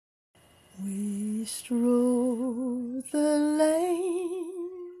We stroll the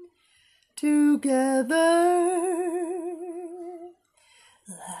lane together,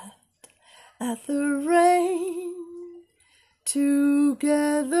 laughed at the rain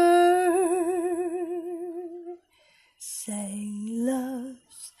together, sang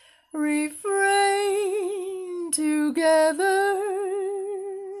love's refrain together,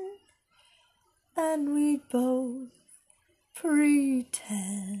 and we both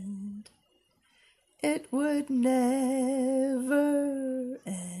pretend it would never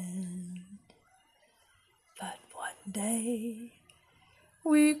end. But one day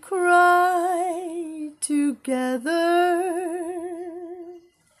we cried together,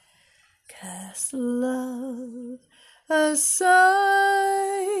 cast love aside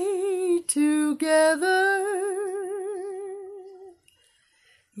together.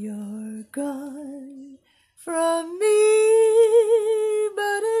 You're gone from me,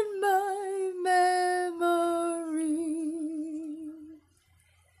 but in my memory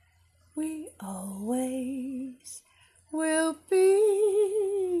we always will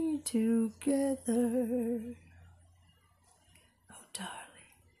be together. Oh,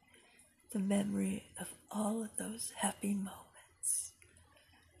 darling, the memory of all of those happy moments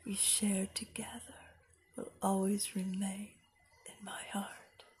we shared together will always remain in my heart.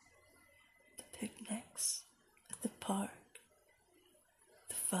 The picnics at the park,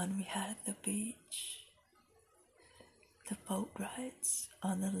 the fun we had at the beach, the boat rides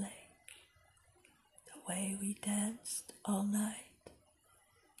on the lake, the way we danced all night,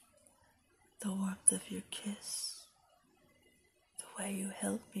 the warmth of your kiss, the way you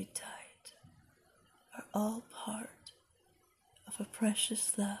held me tight, are all part of a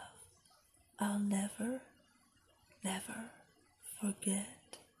precious love I'll never, never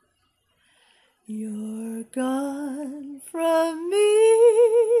forget. You're gone from me,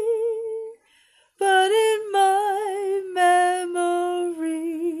 but in my memory,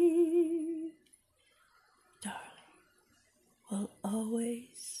 darling, we'll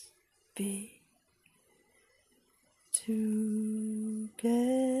always be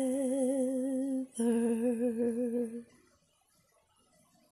together.